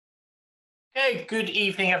Hey, good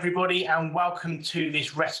evening, everybody, and welcome to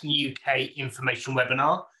this Retina UK information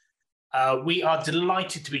webinar. We are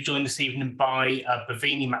delighted to be joined this evening by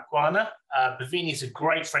Bhavini Makwana. Bhavini is a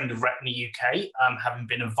great friend of Retina UK, having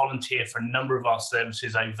been a volunteer for a number of our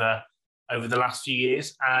services over the last few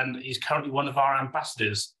years, and is currently one of our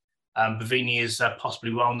ambassadors. Bhavini is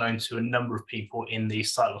possibly well known to a number of people in the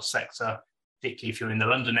sight loss sector, particularly if you're in the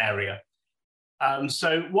London area.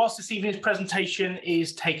 So whilst this evening's presentation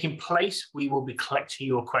is taking place, we will be collecting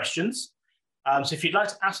your questions. So if you'd like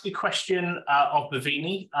to ask a question of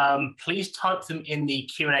Bhavini, please type them in the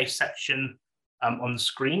Q&A section on the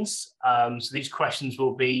screens. So these questions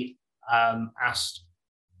will be asked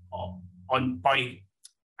on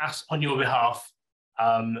your behalf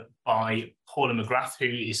by Paula McGrath, who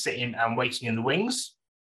is sitting and waiting in the wings.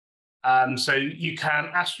 So you can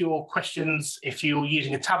ask your questions if you're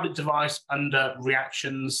using a tablet device under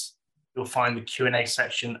reactions. You'll find the Q&A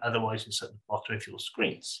section, otherwise it's at the bottom of your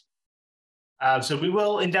screens. So we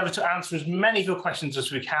will endeavour to answer as many of your questions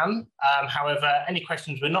as we can. However, any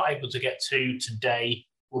questions we're not able to get to today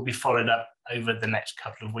will be followed up over the next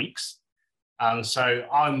couple of weeks. So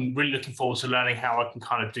I'm really looking forward to learning how I can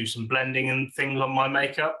kind of do some blending and things on my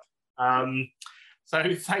makeup.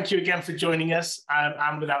 So thank you again for joining us.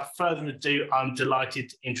 And without further ado, I'm delighted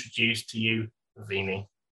to introduce to you Bhavini.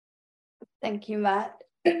 Thank you, Matt.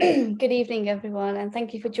 Good evening, everyone, and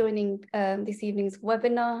thank you for joining this evening's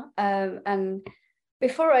webinar. And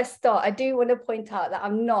before I start, I do want to point out that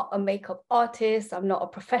I'm not a makeup artist. I'm not a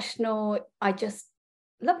professional. I just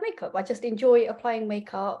love makeup. I just enjoy applying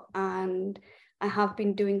makeup, and I have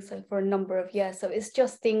been doing so for a number of years. So it's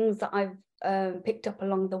just things that I've picked up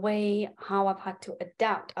along the way, how I've had to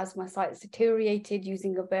adapt as my sight has deteriorated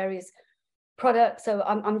using the various products. So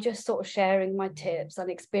I'm just sort of sharing my tips and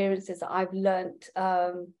experiences that I've learned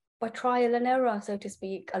by trial and error, so to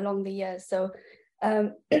speak, along the years. So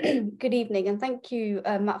good evening, and thank you,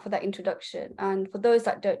 Matt, for that introduction. And for those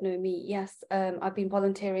that don't know me, yes, I've been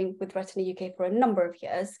volunteering with Retina UK for a number of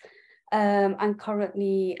years. I'm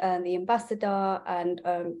currently the ambassador and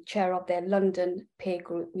chair of their London peer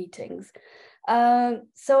group meetings.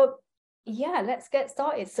 So yeah, let's get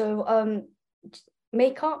started. So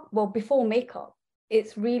makeup, well, before makeup,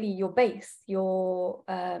 it's really your base, your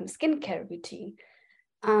skincare routine.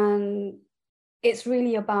 And it's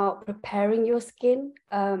really about preparing your skin.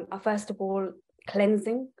 First of all,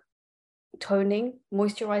 cleansing, toning,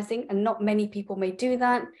 moisturizing, and not many people may do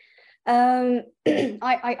that. I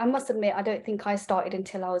must admit, I don't think I started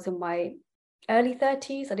until I was in my early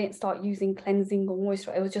 30s. I didn't start using cleansing or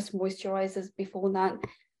moisturizer. It was just moisturizers before that.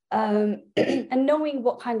 And knowing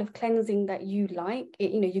what kind of cleansing that you like,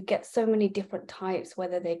 you get so many different types,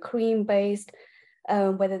 whether they're cream based,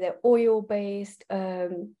 whether they're oil based,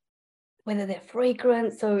 whether they're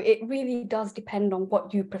fragrant. So it really does depend on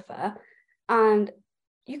what you prefer. And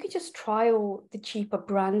you could just trial the cheaper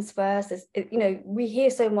brands first. We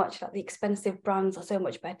hear so much that the expensive brands are so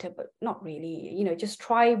much better, but not really. Just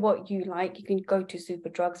try what you like. You can go to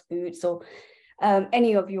Superdrugs, Boots, or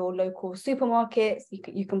any of your local supermarkets.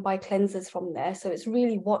 You can buy cleansers from there. So it's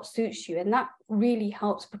really what suits you, and that really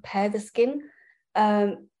helps prepare the skin.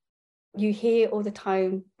 You hear all the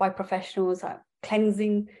time by professionals that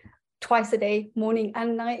cleansing twice a day, morning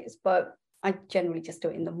and nights, but I generally just do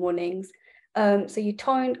it in the mornings. So you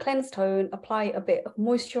cleanse, tone, apply a bit of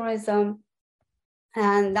moisturizer,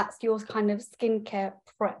 and that's your kind of skincare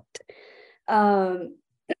prep. The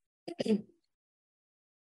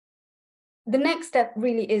next step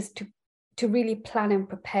really is to really plan and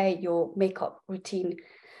prepare your makeup routine.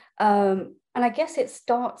 And I guess it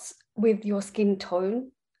starts with your skin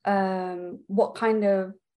tone, what kind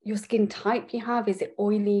of your skin type you have. Is it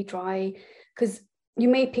oily, dry? Because you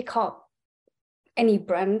may pick up any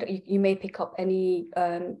brand, you may pick up any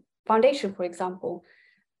foundation, for example,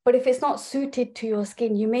 but if it's not suited to your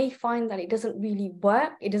skin, you may find that it doesn't really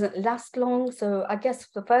work, it doesn't last long. So I guess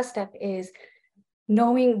the first step is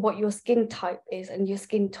knowing what your skin type is and your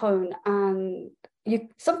skin tone. And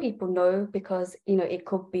some people know, because it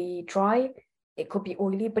could be dry, it could be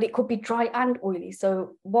oily, but it could be dry and oily.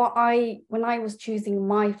 So when I was choosing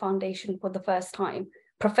my foundation for the first time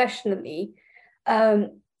professionally,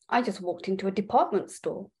 I just walked into a department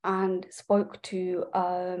store and spoke to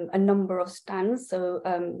a number of stands. So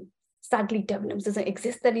sadly, Debenhams doesn't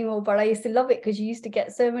exist anymore, but I used to love it because you used to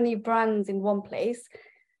get so many brands in one place,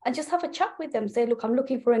 and just have a chat with them. Say, look, I'm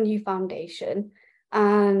looking for a new foundation,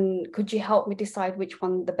 and could you help me decide which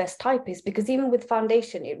one the best type is? Because even with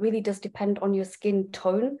foundation, it really does depend on your skin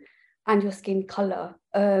tone and your skin color.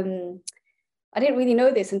 I didn't really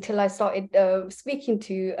know this until I started speaking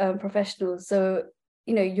to professionals. So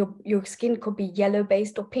your skin could be yellow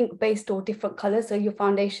based or pink based or different colors. So your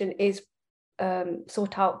foundation is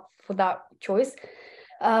sought out for that choice.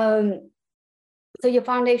 So your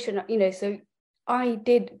foundation, so I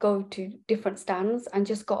did go to different stands and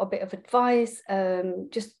just got a bit of advice,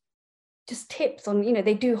 just tips on,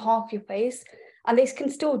 they do half your face, and they can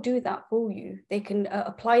still do that for you. They can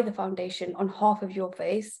apply the foundation on half of your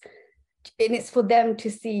face, and it's for them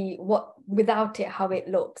to see without it, how it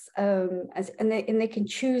looks. And they can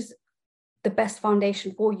choose the best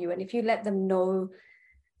foundation for you. And if you let them know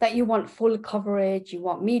that you want full coverage, you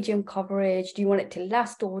want medium coverage, do you want it to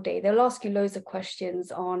last all day? They'll ask you loads of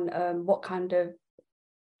questions on what kind of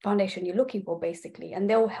foundation you're looking for, basically, and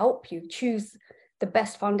they'll help you choose the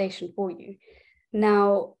best foundation for you.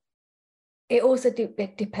 Now, it also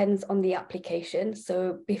depends on the application.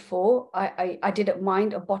 So before, I didn't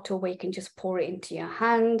mind a bottle where you can just pour it into your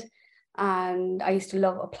hand, and I used to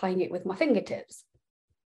love applying it with my fingertips.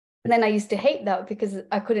 And then I used to hate that because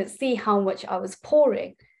I couldn't see how much I was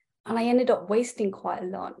pouring, and I ended up wasting quite a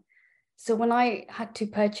lot. So when I had to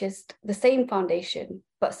purchase the same foundation,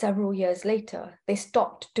 but several years later, they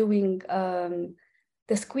stopped doing the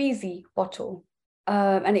squeezy bottle,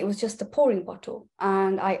 and it was just a pouring bottle.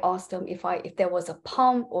 And I asked them if there was a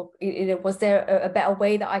pump, or was there a better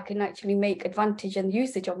way that I can actually make advantage and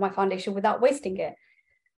usage of my foundation without wasting it.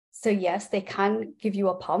 So yes, they can give you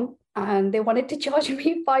a pump, and they wanted to charge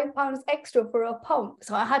me £5 extra for a pump.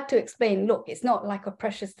 So I had to explain, look, it's not like a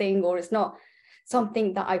precious thing, or it's not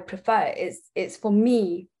something that I prefer. It's for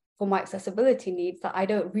me, for my accessibility needs, that I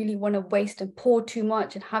don't really want to waste and pour too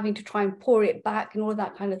much and having to try and pour it back and all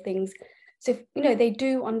that kind of things. So if, they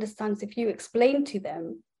do understand. So if you explain to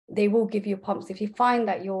them, they will give you pumps. If you find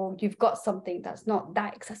that you've got something that's not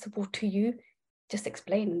that accessible to you, just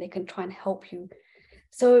explain, and they can try and help you.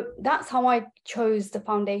 So that's how I chose the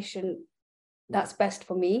foundation that's best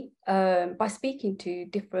for me, by speaking to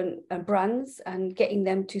different brands and getting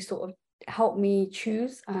them to sort of help me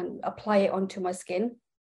choose and apply it onto my skin.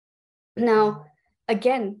 Now,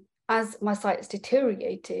 again, as my sight's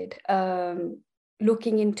deteriorated,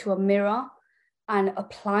 looking into a mirror and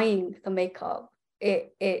applying the makeup,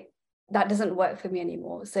 that doesn't work for me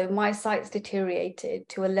anymore. So my sight's deteriorated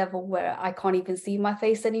to a level where I can't even see my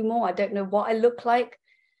face anymore. I don't know what I look like.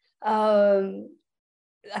 I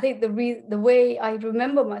think the way I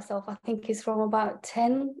remember myself, I think, is from about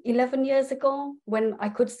 10, 11 years ago, when I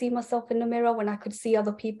could see myself in the mirror, when I could see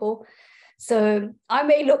other people. So I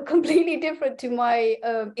may look completely different to my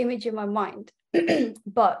image in my mind.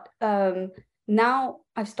 But now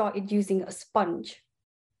I've started using a sponge.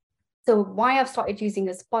 So why I've started using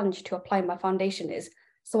a sponge to apply my foundation is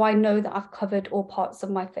so I know that I've covered all parts of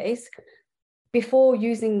my face. Before,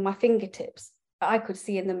 using my fingertips, I could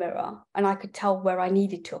see in the mirror and I could tell where I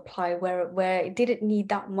needed to apply, where it didn't need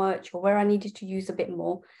that much, or where I needed to use a bit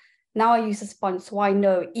more. Now I use a sponge, so I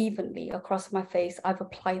know evenly across my face I've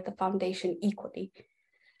applied the foundation equally.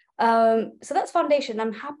 So that's foundation.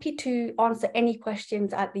 I'm happy to answer any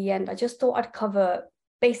questions at the end. I just thought I'd cover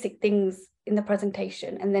basic things in the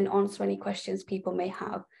presentation and then answer any questions people may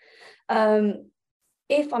have.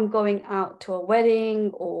 If I'm going out to a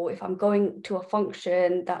wedding, or if I'm going to a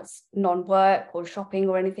function that's non-work or shopping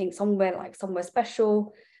or anything, somewhere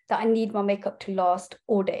special that I need my makeup to last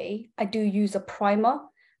all day, I do use a primer.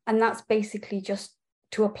 And that's basically just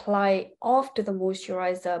to apply after the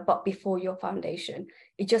moisturizer, but before your foundation.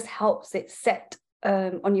 It just helps it set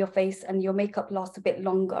on your face, and your makeup lasts a bit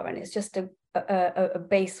longer. And it's just a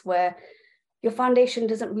base where your foundation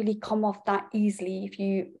doesn't really come off that easily if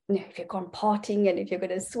you've gone partying and if you're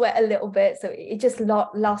going to sweat a little bit. So it just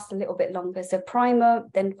lasts a little bit longer. So primer,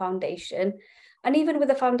 then foundation. And even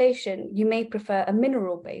with a foundation, you may prefer a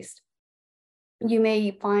mineral based. You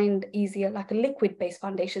may find easier like a liquid based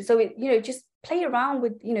foundation. So just play around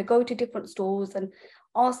with, go to different stores and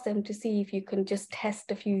ask them to see if you can just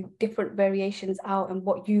test a few different variations out and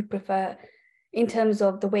what you prefer, in terms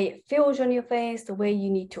of the way it feels on your face, the way you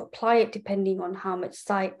need to apply it, depending on how much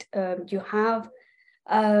site you have.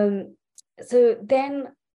 So then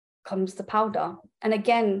comes the powder. And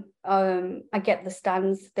again, I get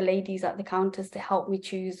the ladies at the counters to help me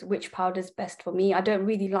choose which powder is best for me. I don't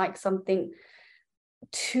really like something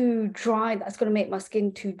too dry that's going to make my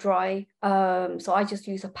skin too dry. So I just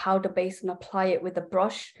use a powder base and apply it with a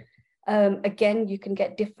brush. Again, you can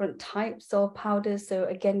get different types of powders. So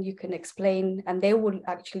again, you can explain, and they will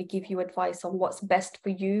actually give you advice on what's best for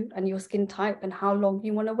you and your skin type and how long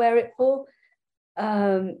you want to wear it for.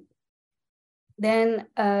 Then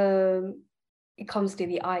it comes to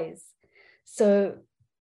the eyes. So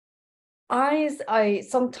eyes, I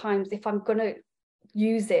sometimes, if I'm going to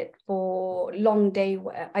use it for long day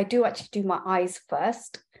wear, I do actually do my eyes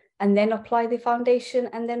first and then apply the foundation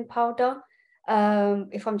and then powder.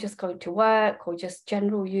 If I'm just going to work or just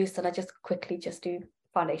general use, then I just quickly just do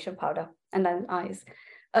foundation, powder, and then eyes.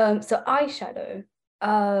 So eyeshadow,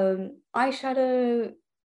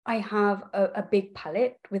 I have a big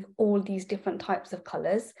palette with all these different types of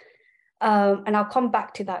colors. And I'll come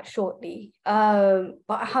back to that shortly. But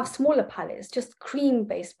I have smaller palettes, just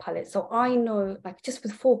cream-based palettes. So I know, like, just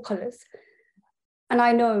with 4 colors. And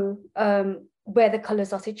I know where the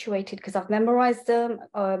colors are situated because I've memorized them.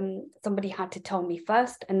 Somebody had to tell me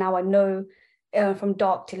first. And now I know from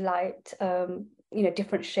dark to light,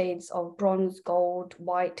 different shades of bronze, gold,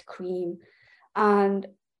 white, cream. And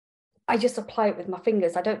I just apply it with my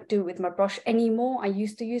fingers. I don't do it with my brush anymore. I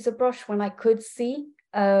used to use a brush when I could see.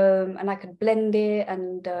 And I could blend it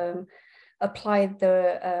and apply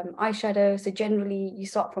the eyeshadow. So generally you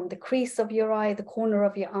start from the crease of your eye, the corner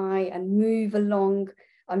of your eye, and move along.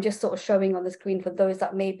 I'm just sort of showing on the screen for those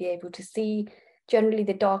that may be able to see. Generally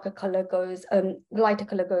the darker color goes, the lighter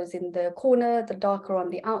color goes in the corner, the darker on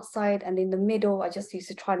the outside, and in the middle, I just used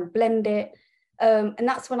to try and blend it. And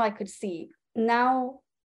that's when I could see. Now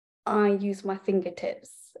I use my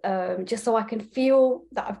fingertips, just so I can feel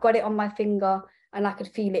that I've got it on my finger and I could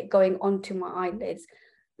feel it going onto my eyelids.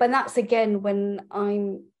 But that's again when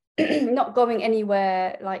I'm not going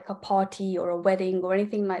anywhere like a party or a wedding or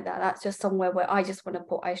anything like that. That's just somewhere where I just want to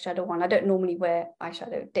put eyeshadow on. I don't normally wear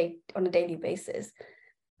eyeshadow on a daily basis.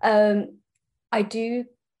 I do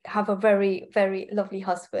have a very, very lovely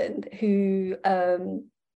husband who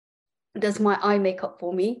does my eye makeup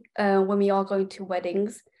for me when we are going to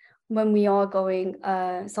weddings, when we are going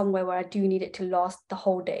somewhere where I do need it to last the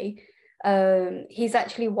whole day. He's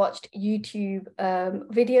actually watched YouTube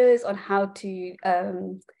videos on how to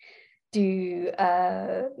do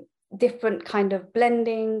different kind of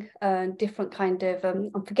blending, different kind of,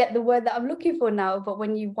 I forget the word that I'm looking for now, but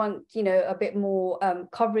when you want, a bit more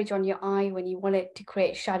coverage on your eye, when you want it to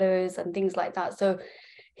create shadows and things like that. So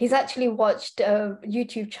he's actually watched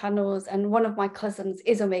YouTube channels, and one of my cousins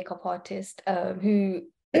is a makeup artist who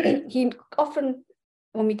he often,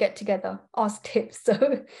 when we get together, ask tips.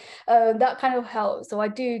 So that kind of helps. So I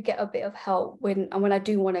do get a bit of help when I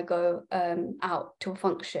do want to go out to a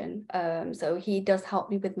function. So he does help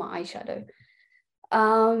me with my eyeshadow.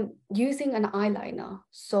 Using an eyeliner.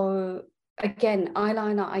 So again,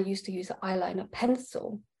 eyeliner, I used to use an eyeliner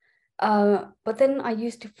pencil. But then I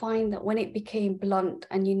used to find that when it became blunt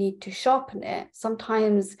and you need to sharpen it,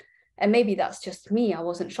 sometimes, and maybe that's just me, I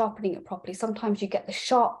wasn't sharpening it properly. Sometimes you get the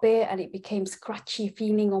sharp bit and it became scratchy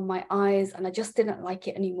feeling on my eyes, and I just didn't like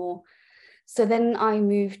it anymore. So then I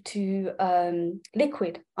moved to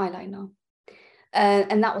liquid eyeliner.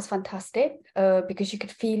 And that was fantastic because you could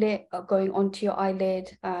feel it going onto your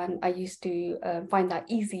eyelid, and I used to find that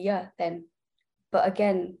easier then. But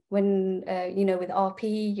again, when, with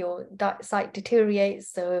RP, your sight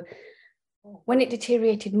deteriorates. So when it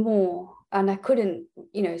deteriorated more and I couldn't,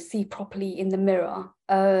 see properly in the mirror,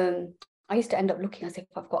 I used to end up looking as if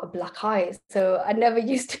I've got a black eye. So I never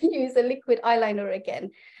used to use a liquid eyeliner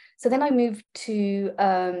again. So then I moved to,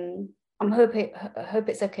 I hope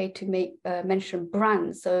it's okay to mention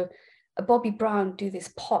brands. So Bobbi Brown do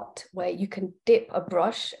this pot where you can dip a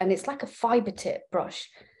brush, and it's like a fiber tip brush.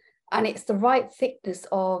 And it's the right thickness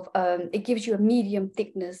of, it gives you a medium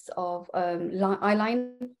thickness of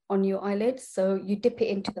eyeline on your eyelids. So you dip it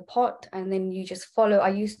into the pot and then you just follow. I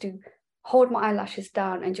used to hold my eyelashes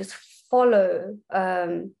down and just follow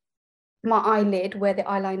my eyelid where the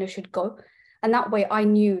eyeliner should go. And that way I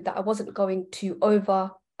knew that I wasn't going to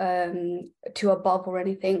over to above or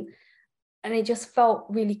anything. And it just felt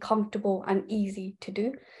really comfortable and easy to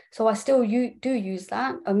do. So I still do use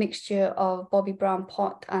that, a mixture of Bobbi Brown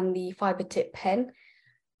pot and the fiber tip pen.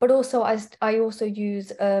 But also I also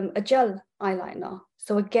use a gel eyeliner.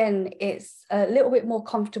 So again, it's a little bit more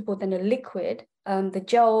comfortable than a liquid. The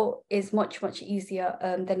gel is much, much easier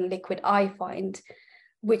than a liquid, I find,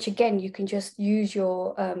 which again, you can just use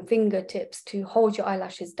your fingertips to hold your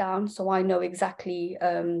eyelashes down. So I know exactly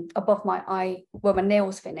above my eye where my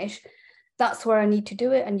nails finish. That's where I need to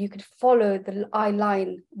do it. And you could follow the eye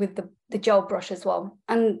line with the gel brush as well.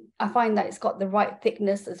 And I find that it's got the right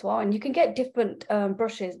thickness as well. And you can get different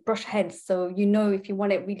brush heads. So if you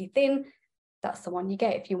want it really thin, that's the one you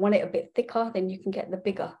get. If you want it a bit thicker, then you can get the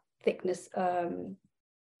bigger thickness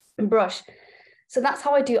brush. So that's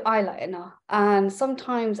how I do eyeliner. And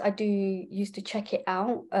sometimes I do used to check it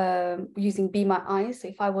out using Be My Eyes. So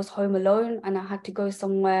if I was home alone and I had to go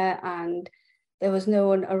somewhere and there was no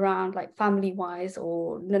one around, like family wise,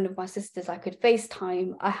 or none of my sisters I could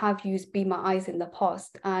FaceTime, I have used Be My Eyes in the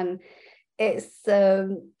past. And it's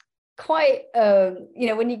quite you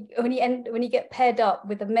know, when you get paired up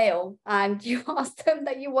with a male and you ask them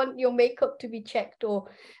that you want your makeup to be checked, or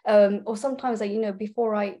sometimes, like, you know,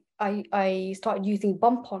 before I started using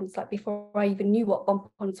bump-ons, like before I even knew what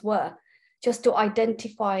bump-ons were, just to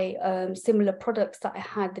identify similar products that I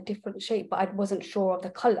had the different shape, but I wasn't sure of the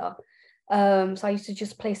color. So I used to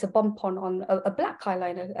just place a bump-on on a black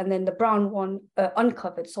eyeliner, and then the brown one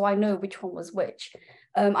uncovered, so I know which one was which.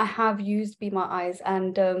 I have used Be My Eyes,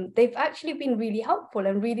 and they've actually been really helpful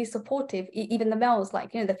and really supportive. Even the males,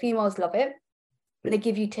 like, you know, the females love it. They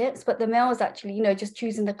give you tips, but the males actually, you know, just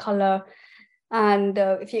choosing the color. And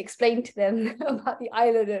if you explain to them about the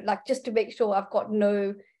eyeliner, like, just to make sure I've got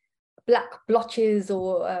no black blotches,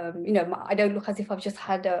 or you know, I don't look as if I've just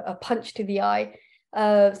had a punch to the eye.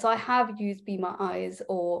 So I have used Be My Eyes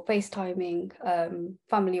or FaceTiming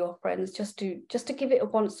family or friends just to give it a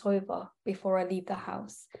once over before I leave the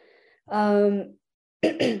house.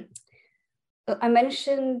 I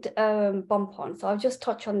mentioned bump-on, so I'll just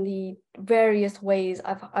touch on the various ways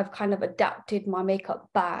I've kind of adapted my makeup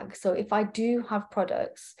bag. So if I do have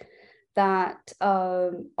products that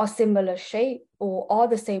are similar shape or are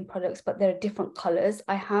the same products but they're different colors,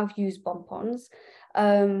 I have used bump-ons.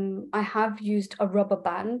 I have used a rubber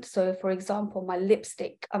band. So for example, my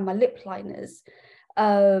lipstick and my lip liners,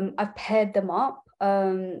 I've paired them up.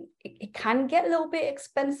 It can get a little bit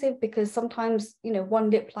expensive because sometimes, you know, one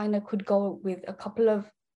lip liner could go with a couple of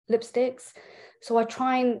lipsticks. So I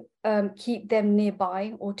try and keep them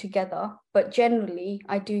nearby or together. But generally,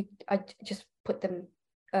 I just put them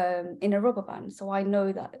in a rubber band. So I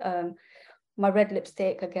know that my red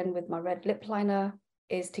lipstick, again, with my red lip liner,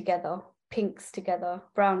 is together, pinks together,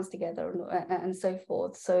 browns together, and so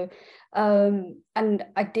forth. So, and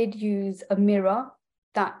I did use a mirror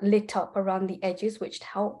that lit up around the edges, which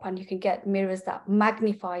help, and you can get mirrors that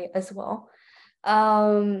magnify as well.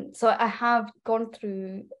 So I have gone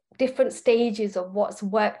through different stages of what's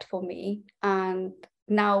worked for me, and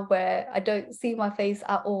now where I don't see my face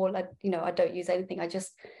at all, I don't use anything. I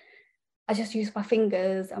just use my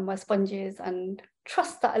fingers and my sponges and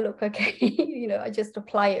trust that I look okay. I just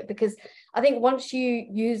apply it, because I think once you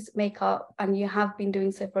use makeup, and you have been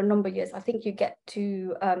doing so for a number of years, I think you get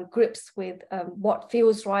to grips with what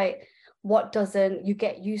feels right, what doesn't. You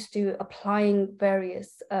get used to applying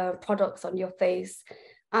various products on your face.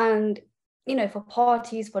 And for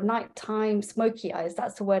parties, for nighttime, smoky eyes,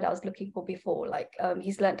 that's the word I was looking for before. Like,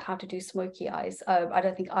 he's learned how to do smoky eyes. I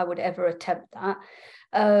don't think I would ever attempt that.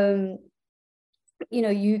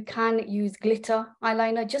 You can use glitter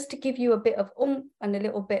eyeliner just to give you a bit of and a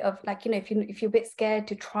little bit of, like, if you're a bit scared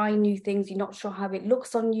to try new things, you're not sure how it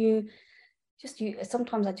looks on you,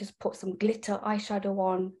 sometimes I just put some glitter eyeshadow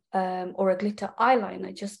on, or a glitter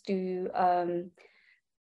eyeliner, just to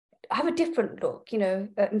have a different look,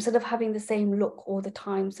 instead of having the same look all the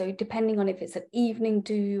time. So depending on if it's an evening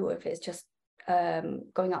do, or if it's just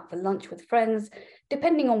going out for lunch with friends,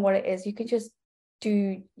 depending on what it is, you can just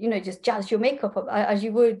do, just jazz your makeup up as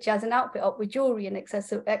you would jazz an outfit up with jewelry and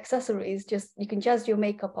accessories. You can jazz your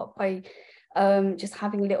makeup up by just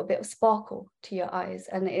having a little bit of sparkle to your eyes.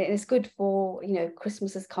 And it's good for,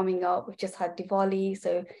 Christmas is coming up. We've just had Diwali.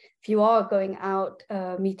 So if you are going out,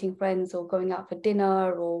 meeting friends, or going out for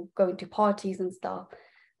dinner, or going to parties and stuff,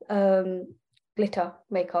 glitter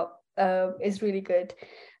makeup is really good.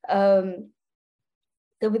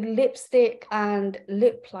 So with lipstick and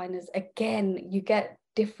lip liners, again, you get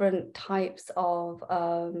different types of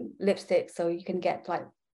lipstick. So you can get like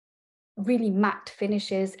really matte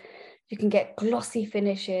finishes, you can get glossy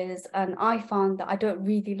finishes, and I found that I don't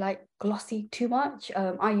really like glossy too much.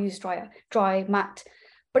 I use dry matte,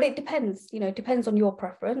 but it depends, it depends on your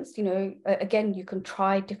preference. Again, you can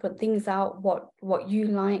try different things out, what you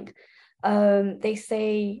like. They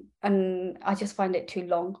say, and I just find it too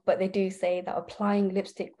long, but they do say that applying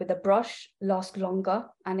lipstick with a brush lasts longer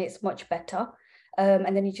and it's much better.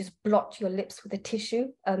 And then you just blot your lips with a tissue,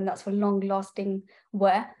 and that's for long lasting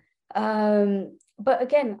wear. But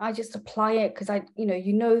again, I just apply it because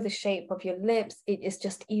the shape of your lips. It is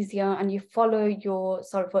just easier, and you follow your,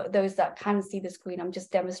 sorry for those that can see the screen, I'm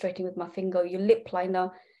just demonstrating with my finger, your lip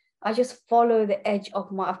liner. I just follow the edge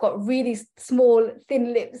of I've got really small,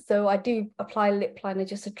 thin lips, so I do apply lip liner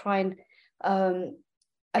just to try and,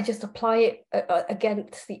 I just apply it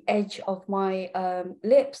against the edge of my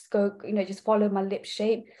lips, just follow my lip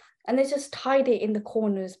shape. and then just tidy it in the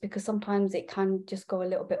corners, because sometimes it can just go a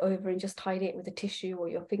little bit over, and just tidy it with a tissue or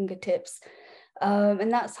your fingertips.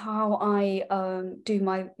 And that's how I do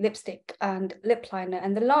my lipstick and lip liner.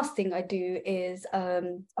 And the last thing I do is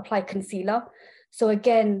apply concealer. So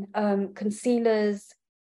again, concealers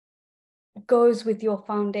goes with your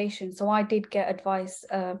foundation. So I did get advice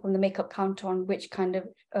from the makeup counter on which kind of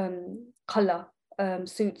color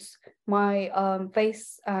suits my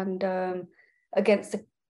face, and against the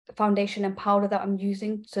foundation and powder that I'm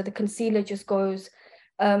using. So the concealer just goes,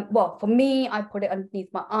 well, for me, I put it underneath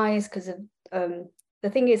my eyes, because the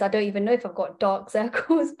thing is, I don't even know if I've got dark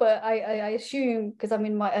circles, but I assume, because I'm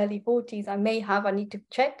in my early 40s, I need to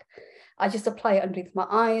check. I just apply it underneath my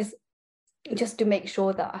eyes, just to make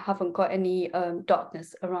sure that I haven't got any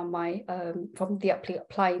darkness around my, from the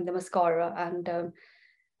applying the mascara and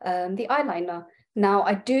the eyeliner. Now,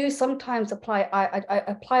 I do sometimes apply, I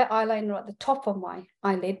apply eyeliner at the top of my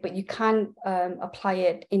eyelid, but you can apply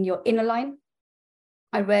it in your inner line.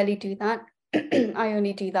 I rarely do that. I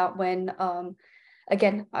only do that when,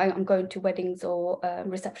 again, I'm going to weddings or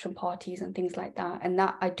reception parties and things like that. And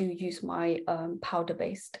that I do use my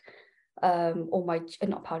powder-based, or my,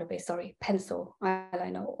 not powder-based, sorry, pencil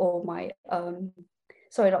eyeliner, or my,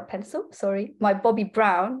 sorry, not pencil, sorry, my Bobbi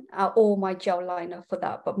Brown, or my gel liner for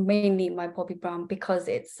that, but mainly my Bobbi Brown, because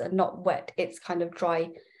it's not wet, it's kind of dry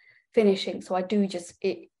finishing. So I do just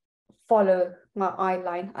follow my eye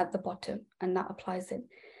line at the bottom, and that applies it.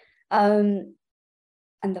 And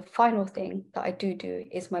the final thing that I do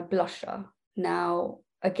is my blusher. Now,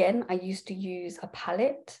 again, I used to use a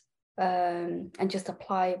palette and just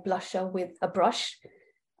apply blusher with a brush.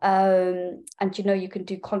 And you can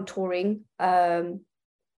do contouring,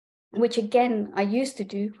 which again, I used to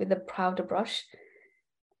do with a powder brush.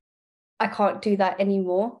 I can't do that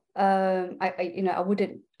anymore. I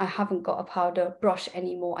haven't got a powder brush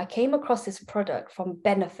anymore. I came across this product from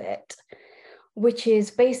Benefit, which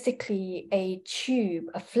is basically a tube,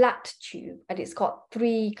 a flat tube, and it's got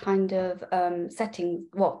three kind of settings,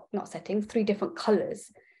 well, not settings, three different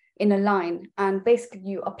colors in a line. And basically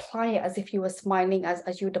you apply it as if you were smiling,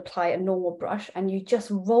 as you would apply a normal brush, and you just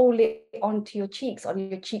roll it onto your cheeks, on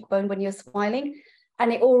your cheekbone when you're smiling.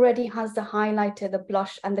 And it already has the highlighter, the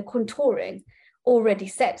blush, and the contouring already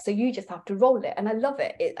set. So you just have to roll it. And I love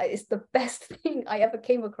it. It's the best thing I ever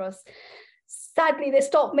came across. Sadly, they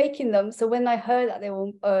stopped making them. So when I heard that they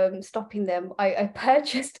were stopping them, I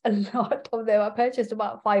purchased a lot of them. I purchased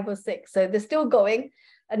about 5 or 6. So they're still going.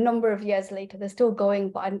 A number of years later, they're still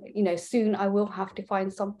going. But soon I will have to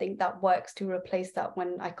find something that works to replace that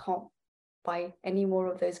when I can't buy any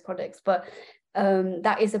more of those products. But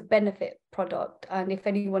that is a Benefit product. And if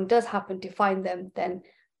anyone does happen to find them, then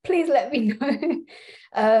please let me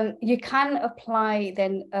know. You can apply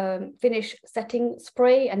then finish setting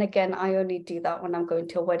spray. And again, I only do that when I'm going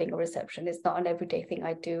to a wedding or reception. It's not an everyday thing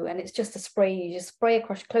I do. And it's just a spray. You just spray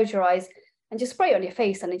across, close your eyes and just spray on your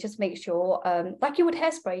face. And it just makes your, like you would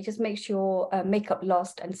hairspray, just makes your makeup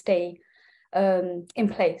last and stay in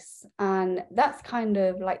place. And that's kind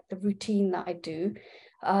of like the routine that I do.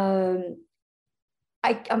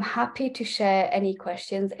 I'm happy to share any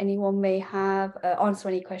questions anyone may have, answer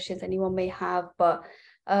any questions anyone may have, but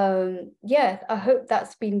yeah, I hope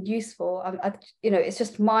that's been useful. It's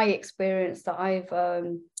just my experience that I've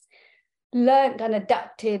learned and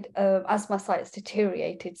adapted as my site's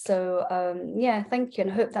deteriorated. So yeah, thank you,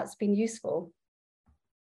 and I hope that's been useful.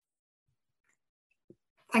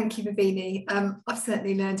 Thank you, Bhavini. I've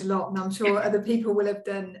certainly learned a lot, and I'm sure other people will have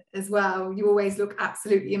done as well. You always look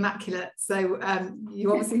absolutely immaculate. So you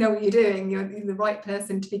obviously know what you're doing. You're the right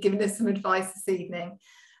person to be giving us some advice this evening.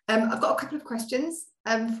 I've got a couple of questions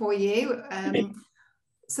for you.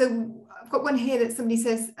 So I've got one here that somebody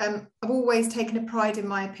says, I've always taken a pride in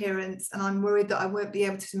my appearance, and I'm worried that I won't be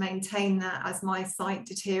able to maintain that as my site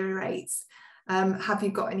deteriorates. Have you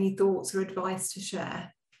got any thoughts or advice to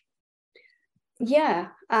share? Yeah,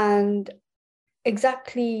 and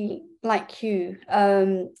exactly like you,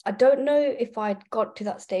 I don't know if I'd got to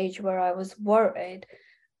that stage where I was worried,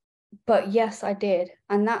 but yes, I did.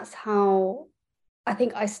 And that's how I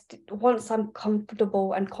think once I'm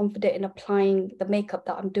comfortable and confident in applying the makeup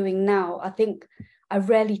that I'm doing now, I think I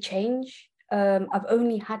rarely change. I've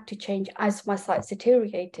only had to change as my site's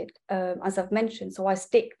deteriorated, as I've mentioned. So I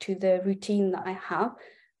stick to the routine that I have,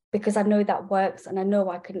 because I know that works, and I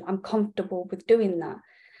know I'm comfortable with doing that.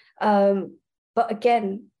 But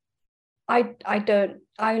again, I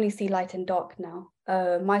only see light and dark now.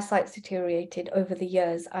 My site's deteriorated over the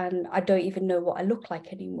years, and I don't even know what I look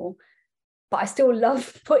like anymore. But I still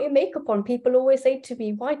love putting makeup on. People always say to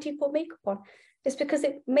me, why do you put makeup on? It's because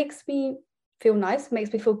it makes me feel nice,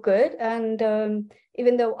 makes me feel good. And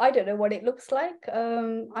even though I don't know what it looks like,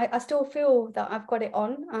 I still feel that I've got it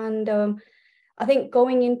on. And I think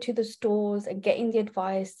going into the stores and getting the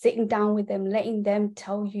advice, sitting down with them, letting them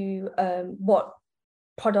tell you what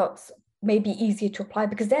products may be easier to apply,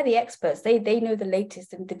 because they're the experts. They know the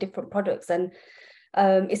latest in the different products. And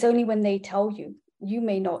it's only when they tell you, you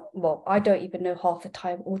may not, well, I don't even know half the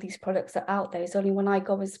time all these products are out there. It's only when I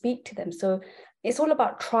go and speak to them. So it's all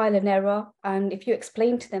about trial and error. And if you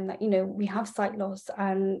explain to them that, you know, we have sight loss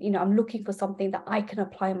and, you know, I'm looking for something that I can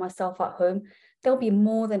apply myself at home, they'll be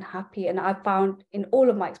more than happy. And I've found in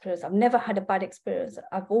all of my experience, I've never had a bad experience.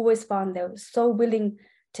 I've always found they're so willing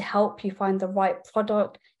to help you find the right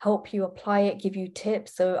product, help you apply it, give you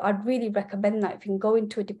tips. So I'd really recommend that if you can go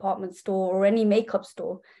into a department store or any makeup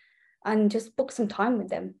store and just book some time with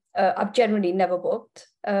them. I've generally never booked,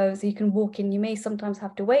 so you can walk in. You may sometimes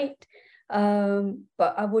have to wait,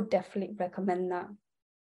 but I would definitely recommend that.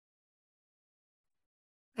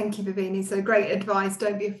 Thank you, Bhavini. So great advice.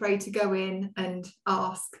 Don't be afraid to go in and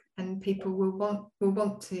ask, and people will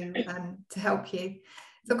want to help you.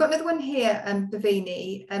 So I've got another one here,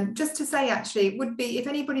 Bhavini. Just to say, actually, it would be if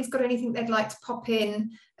anybody's got anything they'd like to pop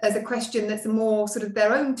in as a question that's a more sort of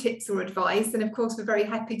their own tips or advice, and of course we're very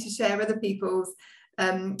happy to share other people's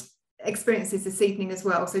experiences this evening as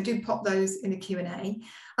well. So do pop those in the Q&A.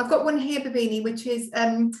 I've got one here, Bhavini, which is,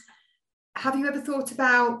 have you ever thought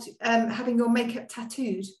about having your makeup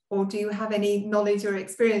tattooed, or do you have any knowledge or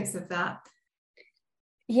experience of that?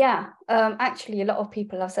 Yeah, actually a lot of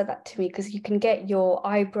people have said that to me, because you can get your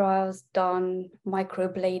eyebrows done,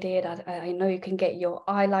 microbladed. I know you can get your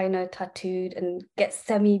eyeliner tattooed and get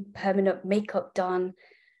semi-permanent makeup done.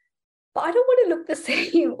 But I don't want to look the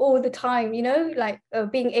same all the time, you know, like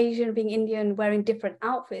being Asian, being Indian, wearing different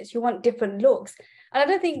outfits, you want different looks. And I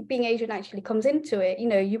don't think being Asian actually comes into it. You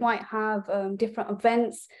know, you might have different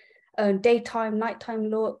events, daytime, nighttime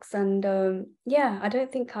looks. And yeah, I don't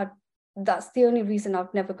think that's the only reason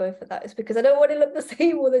I'd never go for that, is because I don't want to look the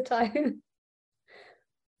same all the time.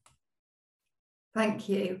 Thank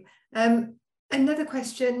you. Another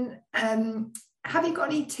question, have you got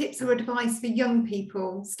any tips or advice for young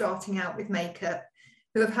people starting out with makeup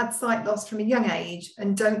who have had sight loss from a young age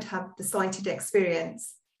and don't have the sighted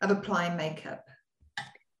experience of applying makeup?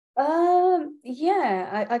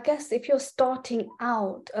 Yeah, I guess if you're starting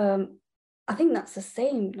out, I think that's the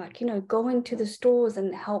same, like, you know, go into the stores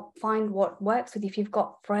and help find what works with you. If you've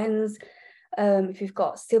got friends, if you've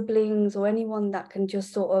got siblings or anyone that can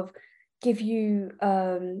just sort of give you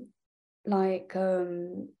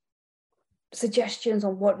suggestions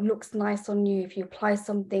on what looks nice on you. If you apply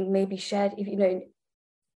something, maybe share, if you know,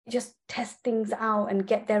 just test things out and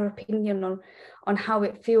get their opinion on how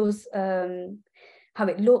it feels, how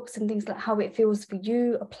it looks and things, like how it feels for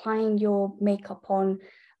you applying your makeup on.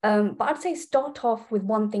 But I'd say start off with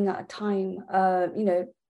one thing at a time. You know,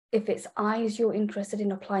 if it's eyes you're interested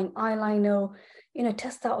in applying eyeliner, you know,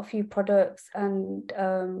 test out a few products, and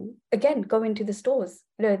again, go into the stores.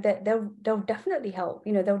 You know, they'll definitely help.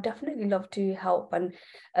 You know, they'll definitely love to help. And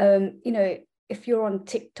you know, if you're on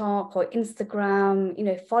TikTok or Instagram, you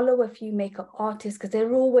know, follow a few makeup artists, because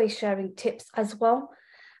they're always sharing tips as well.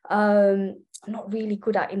 I'm not really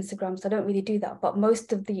good at Instagram, so I don't really do that, but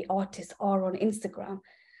most of the artists are on Instagram.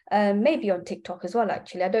 Maybe on TikTok as well,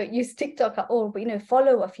 actually. I don't use TikTok at all, but, you know,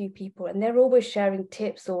 follow a few people and they're always sharing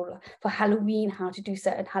tips, or for Halloween, how to do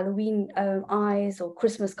certain Halloween eyes, or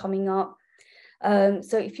Christmas coming up.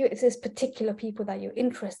 So if there's particular people that you're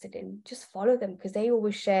interested in, just follow them, because they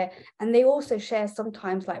always share. And they also share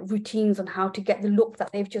sometimes like routines on how to get the look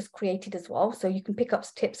that they've just created as well. So you can pick up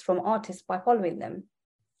tips from artists by following them.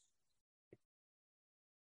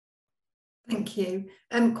 Thank you.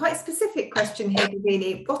 Quite a specific question here,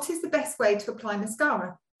 Bhavini. What is the best way to apply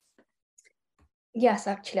mascara? Yes,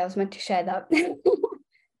 actually, I was meant to share that.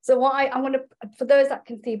 So what I'm going to, for those that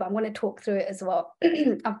can see, but I'm going to talk through it as well.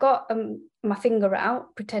 I've got my finger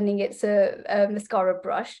out, pretending it's a mascara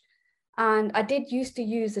brush. And I did used to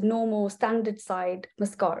use the normal standard side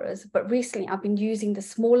mascaras, but recently I've been using the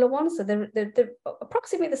smaller ones. So they're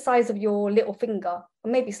approximately the size of your little finger,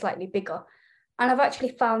 or maybe slightly bigger. And I've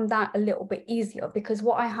actually found that a little bit easier, because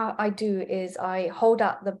what I do is I hold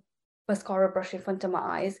out the mascara brush in front of my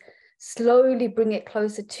eyes, slowly bring it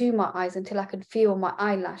closer to my eyes until I can feel my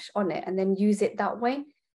eyelash on it, and then use it that way.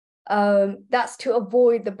 That's to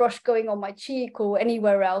avoid the brush going on my cheek or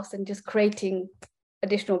anywhere else and just creating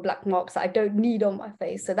additional black marks that I don't need on my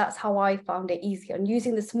face. So that's how I found it easier. And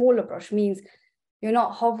using the smaller brush means you're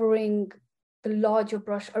not hovering the larger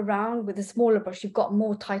brush around. With the smaller brush, you've got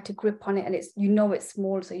more tighter grip on it, and it's, you know, it's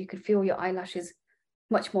small, so you can feel your eyelashes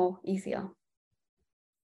much more easier.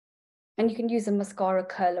 And you can use a mascara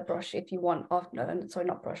curler brush if you want,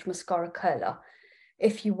 mascara curler,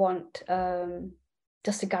 if you want,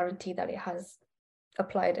 just to guarantee that it has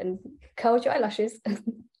applied and curled your eyelashes.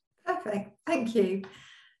 Perfect, thank you.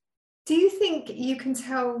 Do you think you can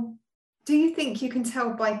tell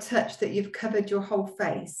by touch that you've covered your whole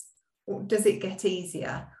face, or does it get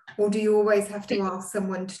easier, or do you always have to ask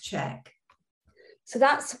someone to check? So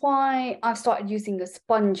that's why I've started using a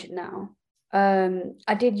sponge now.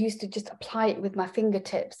 I did used to just apply it with my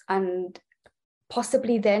fingertips, and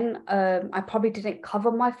possibly then I probably didn't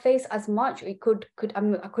cover my face as much. I could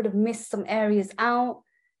have missed some areas out.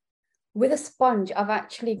 With a sponge, I've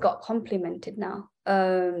actually got complimented now.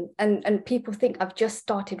 And people think I've just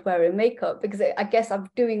started wearing makeup, because I guess I'm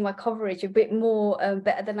doing my coverage a bit more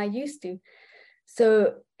better than I used to.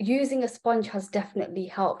 So using a sponge has definitely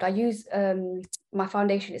helped. I use my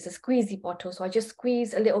foundation, it's a squeezy bottle, so I just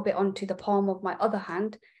squeeze a little bit onto the palm of my other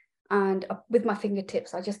hand, and with my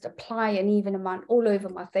fingertips I just apply an even amount all over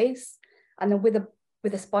my face, and then with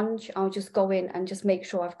a sponge I'll just go in and just make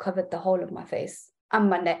sure I've covered the whole of my face and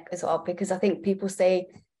my neck as well, because I think people say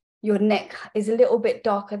your neck is a little bit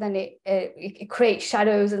darker than it creates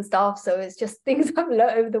shadows and stuff, so it's just things I've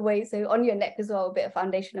learned over the way. So on your neck as well, a bit of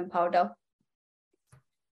foundation and powder.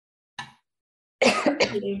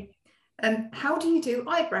 How do you do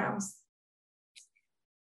eyebrows?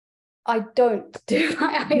 I don't do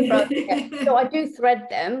my eyebrows yet. So I do thread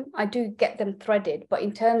them. I do get them threaded. But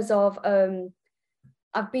in terms of,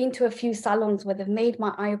 I've been to a few salons where they've made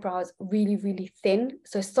my eyebrows really, really thin.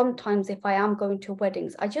 So sometimes if I am going to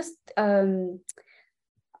weddings, I just, I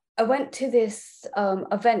went to this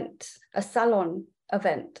event, a salon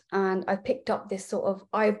event, and I picked up this sort of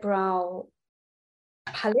eyebrow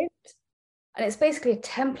palette. And it's basically a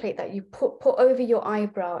template that you put over your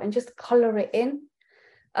eyebrow and just color it in.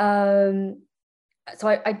 So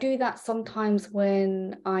I do that sometimes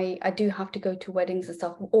when I do have to go to weddings and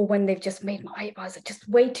stuff, or when they've just made my eyebrows are just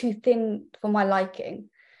way too thin for my liking.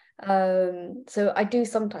 So I do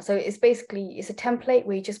sometimes. So it's a template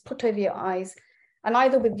where you just put over your eyes, and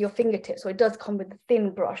either with your fingertips, or it does come with a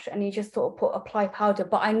thin brush, and you just sort of apply powder.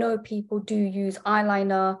 But I know people do use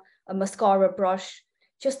eyeliner, a mascara brush,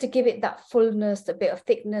 just to give it that fullness, a bit of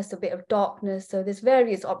thickness, a bit of darkness. So there's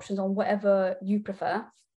various options on whatever you prefer.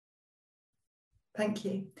 Thank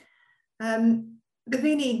you.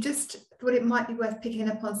 Bhavini, just thought it might be worth picking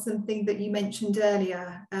up on something that you mentioned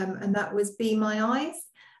earlier, and that was Be My Eyes.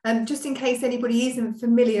 Just in case anybody isn't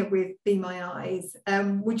familiar with Be My Eyes,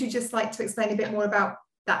 would you just like to explain a bit more about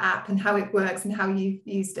that app and how it works and how you've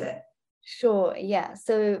used it? Sure, yeah.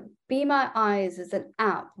 So Be My Eyes is an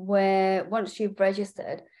app where once you've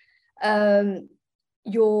registered,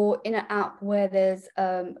 you're in an app where there's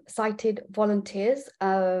sighted volunteers.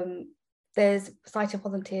 There's sighted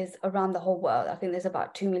volunteers around the whole world. I think there's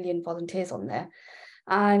about 2 million volunteers on there.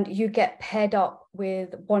 And you get paired up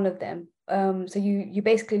with one of them. So you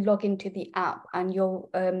basically log into the app, and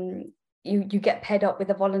you get paired up with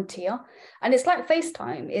a volunteer, and it's like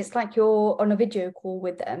FaceTime. It's like you're on a video call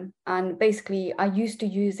with them. And basically I used to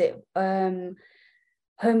use it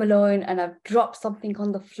home alone, and I've dropped something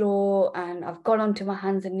on the floor, and I've gone onto my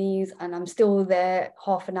hands and knees, and I'm still there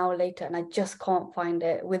half an hour later and I just can't find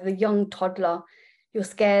it. With a young toddler, you're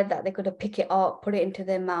scared that they're going to pick it up, put it into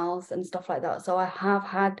their mouths and stuff like that. So I have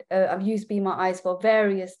had I've used Be My Eyes for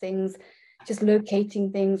various things, just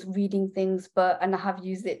locating things, reading things, and I have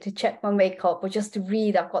used it to check my makeup, or just to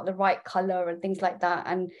read I've got the right color and things like that.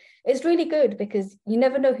 And it's really good because you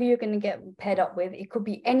never know who you're going to get paired up with. It could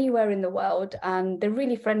be anywhere in the world, and they're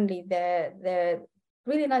really friendly. They're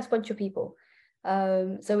really nice bunch of people.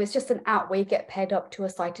 So it's just an app where you get paired up to a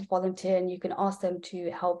sighted volunteer, and you can ask them to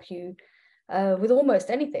help you with almost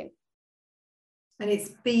anything. And it's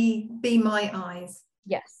Be My Eyes.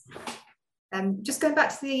 Yes. Just going back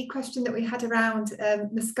to the question that we had around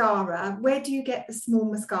mascara, where do you get the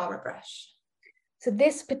small mascara brush? So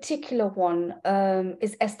this particular one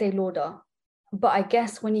is Estee Lauder, but I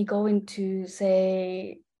guess when you go into,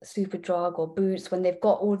 say, Superdrug or Boots, when they've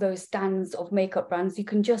got all those stands of makeup brands, you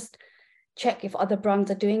can just check if other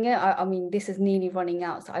brands are doing it. I mean, this is nearly running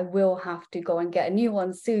out, so I will have to go and get a new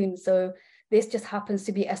one soon. So this just happens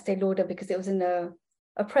to be Estee Lauder because it was in a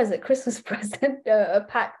Christmas present, a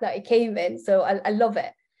pack that it came in. So I love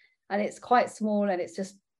it, and it's quite small, and it's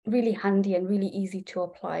just really handy and really easy to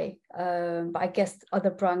apply. But I guess other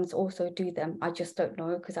brands also do them. I just don't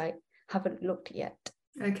know because I haven't looked yet.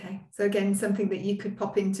 Okay, so again, something that you could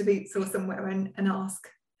pop into Boots or somewhere and ask,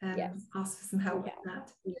 Yes. ask for some help with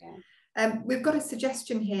that. Yeah. We've got a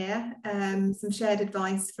suggestion here, some shared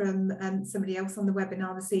advice from somebody else on the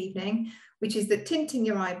webinar this evening, which is that tinting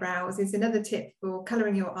your eyebrows is another tip for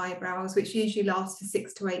colouring your eyebrows, which usually lasts for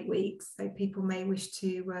 6 to 8 weeks. So people may wish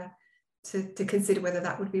to consider whether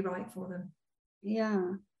that would be right for them.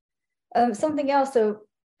 Yeah. Something else, so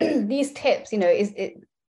these tips, you know,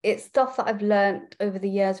 it's stuff that I've learned over the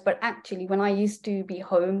years, but actually when I used to be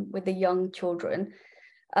home with the young children,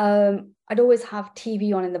 I'd always have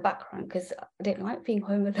TV on in the background because I didn't like being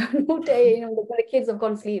home alone all day, you know, when the kids have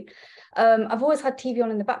gone to sleep. I've always had TV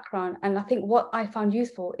on in the background, and I think what I found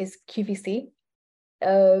useful is QVC,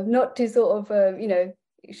 not to sort of, you know,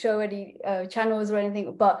 show any channels or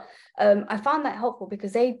anything, but I found that helpful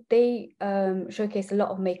because they showcase a lot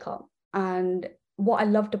of makeup, and what I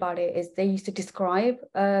loved about it is they used to describe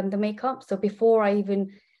the makeup. So before I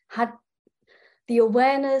even had the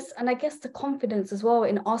awareness and I guess the confidence as well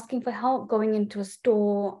in asking for help, going into a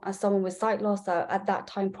store as someone with sight loss at that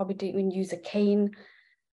time probably didn't even use a cane,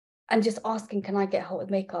 and just asking, can I get help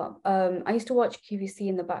with makeup? I used to watch QVC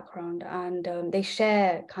in the background, and they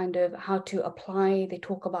share kind of how to apply. They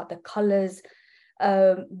talk about the colors,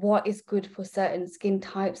 what is good for certain skin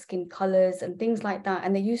types, skin colors, and things like that.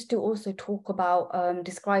 And they used to also talk about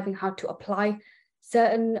describing how to apply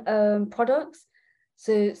certain products.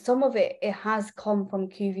 So some of it has come from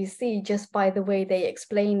QVC just by the way they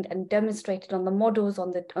explained and demonstrated on the models, on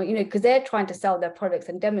the, you know, because they're trying to sell their products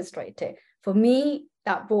and demonstrate it. For me,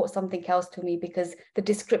 that brought something else to me because the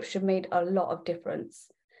description made a lot of difference.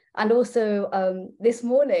 And also this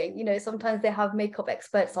morning, you know, sometimes they have makeup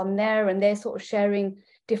experts on there and they're sort of sharing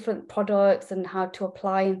different products and how to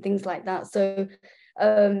apply and things like that. So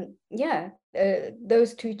yeah,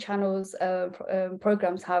 those two channels,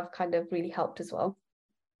 programs have kind of really helped as well.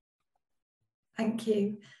 Thank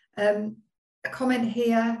you. A comment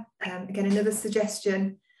here, again, another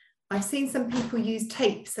suggestion. I've seen some people use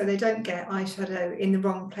tape so they don't get eyeshadow in the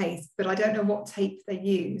wrong place, but I don't know what tape they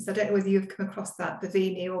use. I don't know whether you've come across that,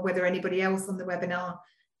 Bhavini, or whether anybody else on the webinar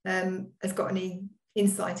has got any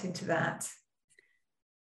insight into that.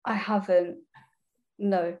 I haven't.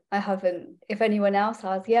 No, I haven't. If anyone else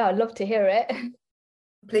has, yeah, I'd love to hear it.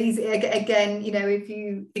 Please, again, you know, if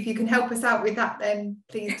you can help us out with that, then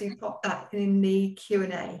please do pop that in the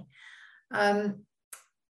Q&A.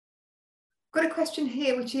 Got a question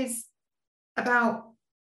here which is about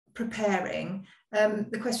preparing.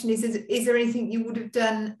 The question is there anything you would have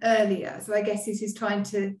done earlier? So I guess this is trying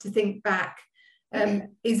to think back.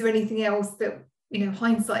 Is there anything else that, you know,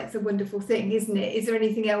 hindsight's a wonderful thing, isn't it? Is there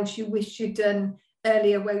anything else you wish you'd done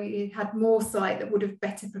earlier where you had more sight that would have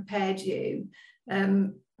better prepared you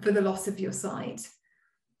for the loss of your sight?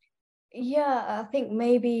 Yeah, I think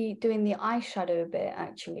maybe doing the eyeshadow bit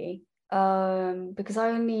actually, because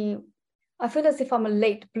I feel as if I'm a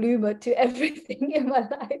late bloomer to everything in my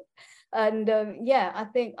life. And yeah, I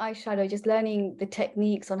think eyeshadow, just learning the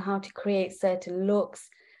techniques on how to create certain looks,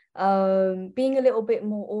 being a little bit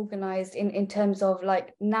more organized in terms of,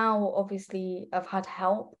 like, now obviously I've had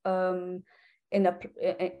help in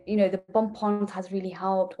you know, the Bonbons has really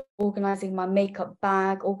helped organizing my makeup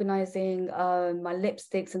bag, organizing my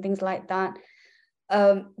lipsticks and things like that.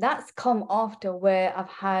 That's come after where I've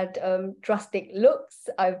had drastic looks.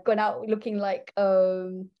 I've gone out looking like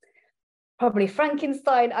probably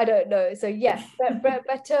Frankenstein, I don't know. So yeah,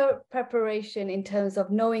 better preparation in terms of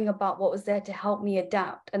knowing about what was there to help me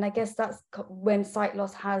adapt. And I guess that's when sight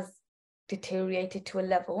loss has deteriorated to a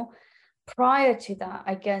level. Prior to that,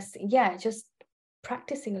 I guess, yeah, just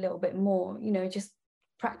practicing a little bit more, you know, just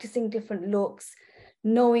practicing different looks,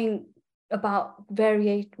 knowing about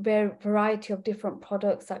variety of different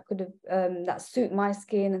products that could have that suit my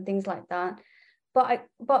skin and things like that.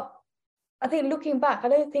 But I think looking back, I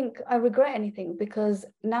don't think I regret anything, because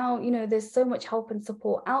now, you know, there's so much help and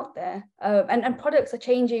support out there, and products are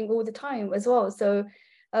changing all the time as well. So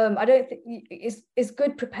I don't think it's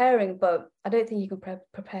good preparing, but I don't think you can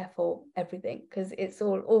prepare for everything, because it's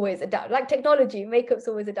always adapt, like technology. Makeup's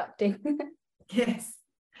always adapting. Yes.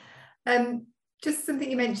 Just something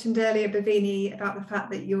you mentioned earlier, Bhavini, about the fact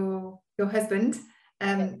that your husband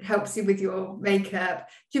helps you with your makeup.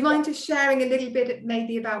 Do you mind just sharing a little bit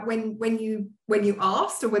maybe about when you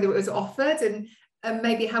asked, or whether it was offered, and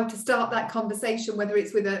maybe how to start that conversation, whether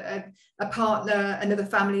it's with a partner, another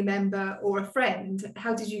family member, or a friend?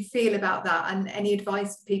 How did you feel about that, and any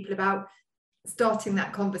advice for people about starting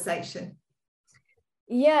that conversation?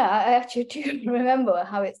 Yeah, I actually do remember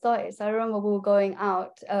how it started. So I remember we were going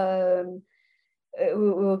out, we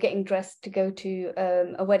were getting dressed to go to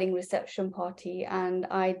a wedding reception party, and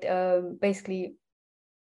I'd basically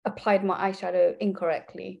applied my eyeshadow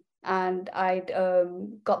incorrectly. and I'd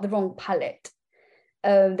got the wrong palette.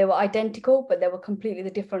 They were identical, but they were completely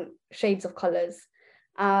the different shades of colors.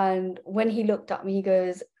 And when he looked at me, he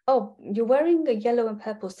goes, "Oh, you're wearing a yellow and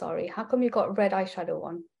purple sari. How come you got red eyeshadow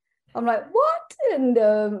on?" I'm like, "What?"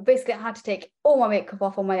 And basically I had to take all my makeup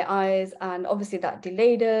off on my eyes, and obviously that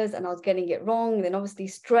delayed us, and I was getting it wrong. And then obviously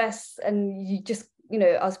stress, and you just,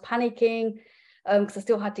 I was panicking because I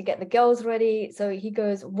still had to get the girls ready. So he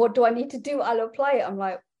goes, "What do I need to do? I'll apply it." I'm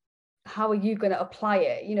like, "How are you going to apply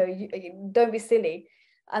it? You don't be silly."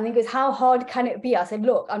 And he goes, "How hard can it be?" I said,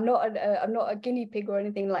 "Look, I'm not a guinea pig or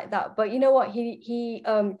anything like that." But you know what? He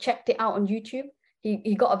checked it out on YouTube.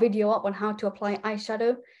 He got a video up on how to apply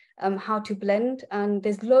eyeshadow, how to blend, and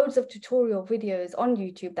there's loads of tutorial videos on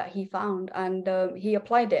YouTube that he found, and he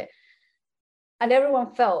applied it. And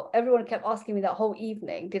everyone kept asking me that whole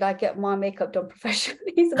evening, did I get my makeup done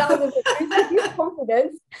professionally? So that was a bit his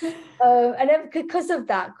confidence. And then because of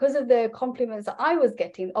the compliments that I was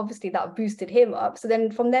getting, obviously that boosted him up. So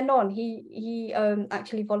then from then on, he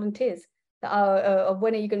actually volunteers that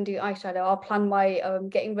when are you going to do eyeshadow? I'll plan my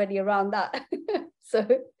getting ready around that. So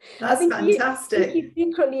that's fantastic. He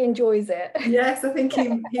secretly enjoys it. Yes, I think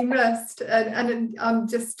he must. And I'm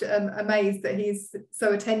just amazed that he's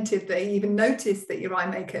so attentive that he even noticed that your eye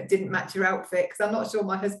makeup didn't match your outfit, because I'm not sure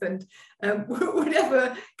my husband would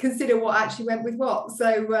ever consider what actually went with what.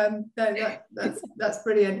 So no, that's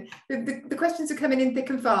brilliant. The questions are coming in thick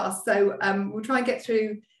and fast, so we'll try and get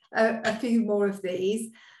through a few more of these.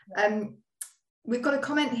 We've got a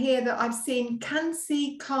comment here that I've seen can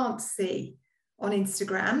see, can't see on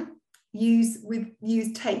Instagram, use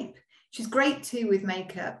tape. She's great too with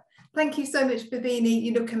makeup. Thank you so much, Bhavini.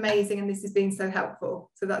 You look amazing, and this has been so helpful.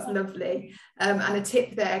 So that's lovely. And a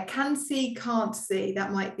tip there, can see, can't see.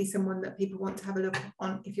 That might be someone that people want to have a look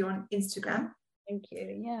on if you're on Instagram. Thank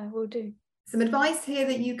you. Yeah, we'll do. Some advice here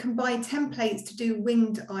that you can buy templates to do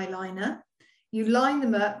winged eyeliner. You line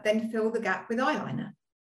them up, then fill the gap with eyeliner.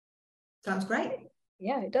 Sounds great.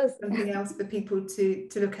 Yeah, it does. Something else for people to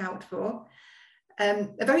look out for. A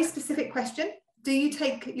very specific question. Do you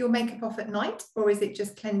take your makeup off at night, or is it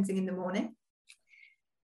just cleansing in the morning?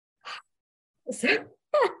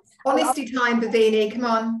 Honesty time, Bhavini, come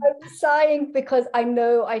on. I'm sighing because I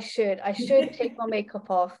know I should take my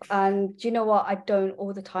makeup off, and do you know what? I don't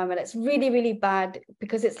all the time, and it's really, really bad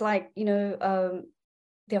because it's like,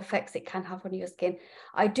 the effects it can have on your skin.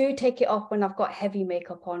 I do take it off when I've got heavy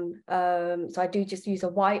makeup on, so I do just use a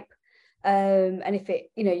wipe. And if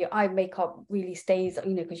it, your eye makeup really stays,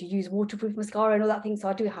 because you use waterproof mascara and all that thing, so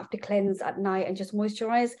I do have to cleanse at night and just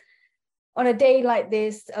moisturize. On a day like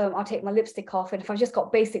this, I'll take my lipstick off, and if I've just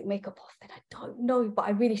got basic makeup off, then I don't know, but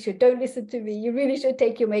I really should. Don't listen to me. You really should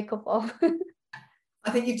take your makeup off.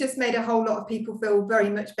 I think you've just made a whole lot of people feel very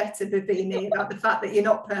much better, Bhavini, about the fact that you're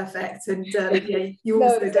not perfect, and you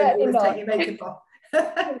also don't always take your makeup off.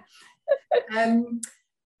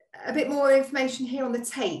 A bit more information here on the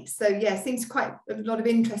tape. So yeah, seems quite a lot of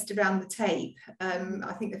interest around the tape.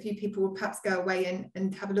 I think a few people will perhaps go away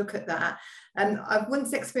and have a look at that. I've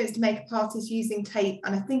once experienced a makeup artist using tape,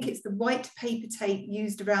 and I think it's the white paper tape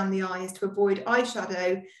used around the eyes to avoid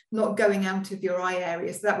eyeshadow not going out of your eye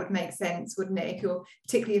area. So that would make sense, wouldn't it?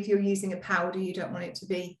 Particularly if you're using a powder, you don't want it to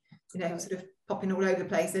be, sort of popping all over the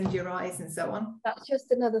place under your eyes and so on. That's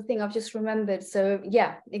just another thing I've just remembered. So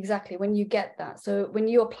yeah, exactly, when you get that. So when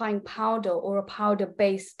you're applying powder or a powder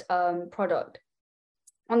based product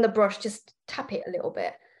on the brush, just tap it a little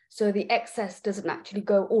bit so the excess doesn't actually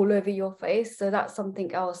go all over your face. So that's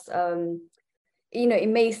something else. It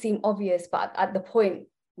may seem obvious, but at the point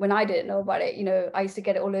when I didn't know about it, I used to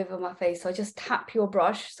get it all over my face. So just tap your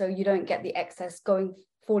brush so you don't get the excess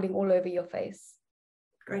falling all over your face.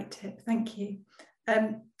 Great tip, thank you.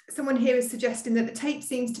 Someone here is suggesting that the tape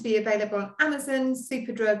seems to be available on Amazon,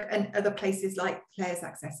 Superdrug, and other places like Claire's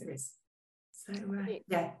Accessories. So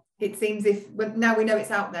yeah, it seems now we know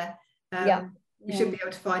it's out there. We should be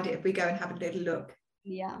able to find it if we go and have a little look.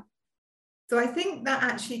 Yeah. So I think that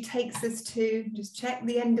actually takes us to just check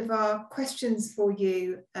the end of our questions for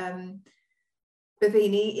you,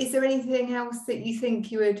 Bhavini. Is there anything else that you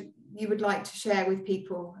think you would like to share with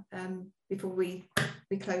people before we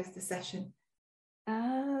close the session?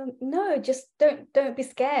 No, just don't be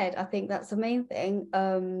scared. I think that's the main thing.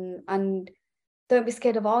 And don't be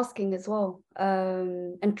scared of asking as well.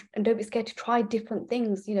 And don't be scared to try different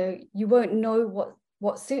things. You won't know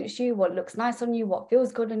what suits you, what looks nice on you, what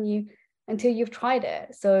feels good on you until you've tried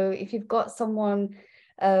it. So if you've got someone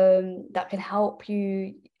that can help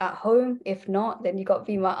you at home, if not, then you got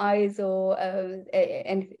Be My Eyes or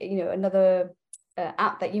another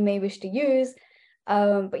app that you may wish to use.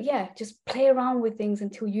 But yeah, just play around with things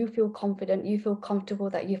until you feel confident, you feel comfortable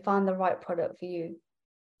that you found the right product for you.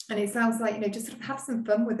 And it sounds like, you know, just sort of have some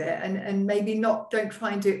fun with it, and maybe don't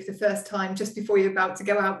try and do it for the first time just before you're about to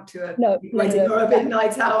go out to a wedding or a big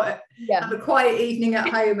night out. Yeah. Have a quiet evening at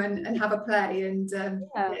home and have a play, and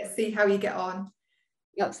see how you get on.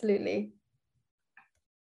 Absolutely.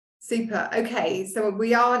 Super. Okay, so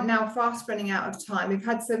we are now fast running out of time. We've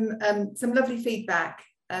had some lovely feedback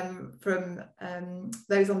from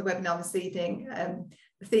those on the webinar this evening.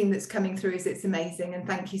 The theme that's coming through is it's amazing, and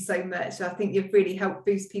thank you so much. I think you've really helped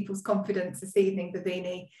boost people's confidence this evening,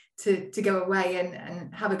 Bhavini, to go away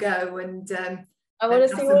and have a go. And I want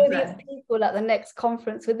to see all of these people at the next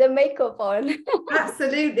conference with their makeup on.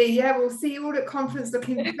 Absolutely, yeah, we'll see you all at conference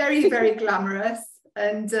looking very, very glamorous.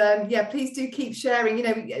 And yeah, please do keep sharing. You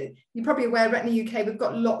know, you're probably aware, Retina UK, we've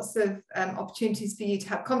got lots of opportunities for you to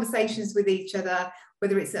have conversations with each other,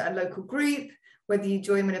 whether it's at a local group, whether you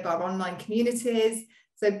join one of our online communities.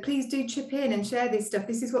 So please do chip in and share this stuff.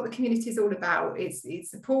 This is what the community is all about. It's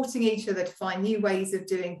supporting each other to find new ways of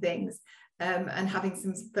doing things, and having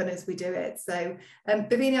some fun as we do it. So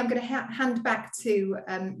Bhavini, I'm going to hand back to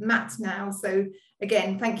Matt now. So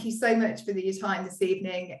again, thank you so much for your time this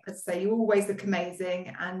evening. As I say, you always look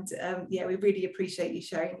amazing, and yeah, we really appreciate you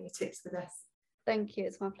sharing your tips with us. Thank you,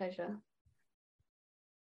 it's my pleasure.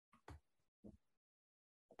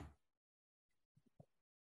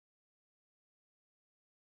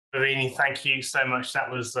 Bhavini, thank you so much.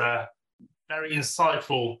 That was very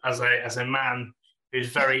insightful as a man who's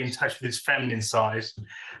very in touch with his feminine side.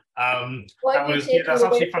 That's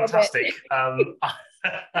absolutely fantastic. I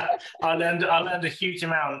learned a huge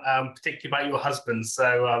amount, particularly about your husband.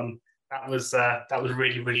 So that was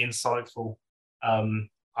really, really insightful. Maybe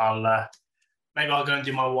I'll go and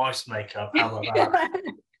do my wife's makeup. How about that?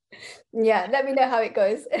 Yeah, let me know how it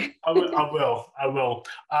goes. I will.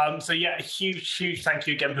 So yeah, a huge thank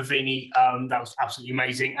you again, Bhavini. That was absolutely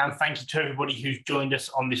amazing. And thank you to everybody who's joined us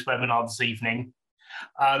on this webinar this evening.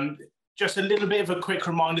 Just a little bit of a quick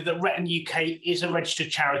reminder that Retina UK is a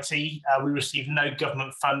registered charity. We receive no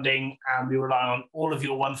government funding, and we rely on all of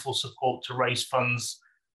your wonderful support to raise funds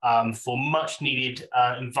for much needed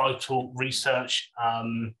and vital research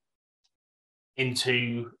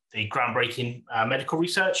into the groundbreaking medical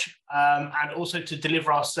research, and also to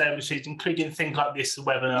deliver our services, including things like this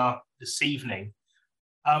webinar this evening.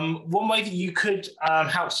 One way that you could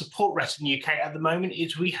help support Retina UK at the moment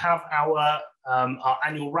is we have our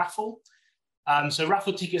annual raffle. So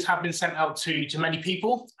raffle tickets have been sent out to many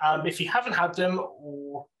people. If you haven't had them,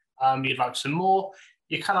 or you'd like some more,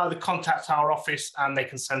 you can either contact our office and they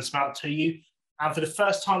can send some out to you. And for the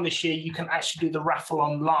first time this year, you can actually do the raffle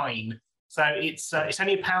online. So it's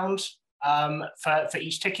only £1 for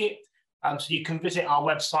each ticket. So you can visit our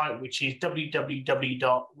website, which is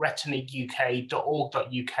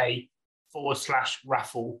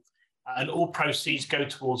www.retinauk.org.uk/raffle. And all proceeds go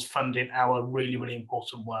towards funding our really, really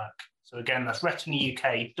important work. So again, that's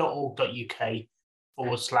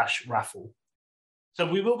retinauk.org.uk/raffle. So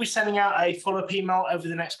we will be sending out a follow-up email over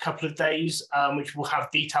the next couple of days, which will have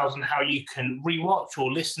details on how you can rewatch or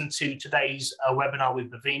listen to today's webinar with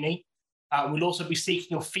Bhavini. We'll also be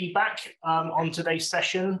seeking your feedback on today's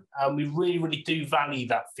session. We really, really do value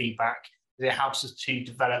that feedback. It helps us to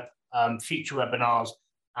develop future webinars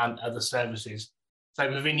and other services. So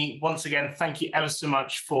Bhavini, once again, thank you ever so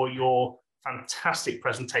much for your fantastic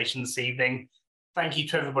presentation this evening. Thank you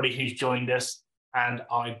to everybody who's joined us, and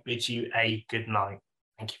I bid you a good night.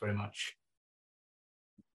 Thank you very much.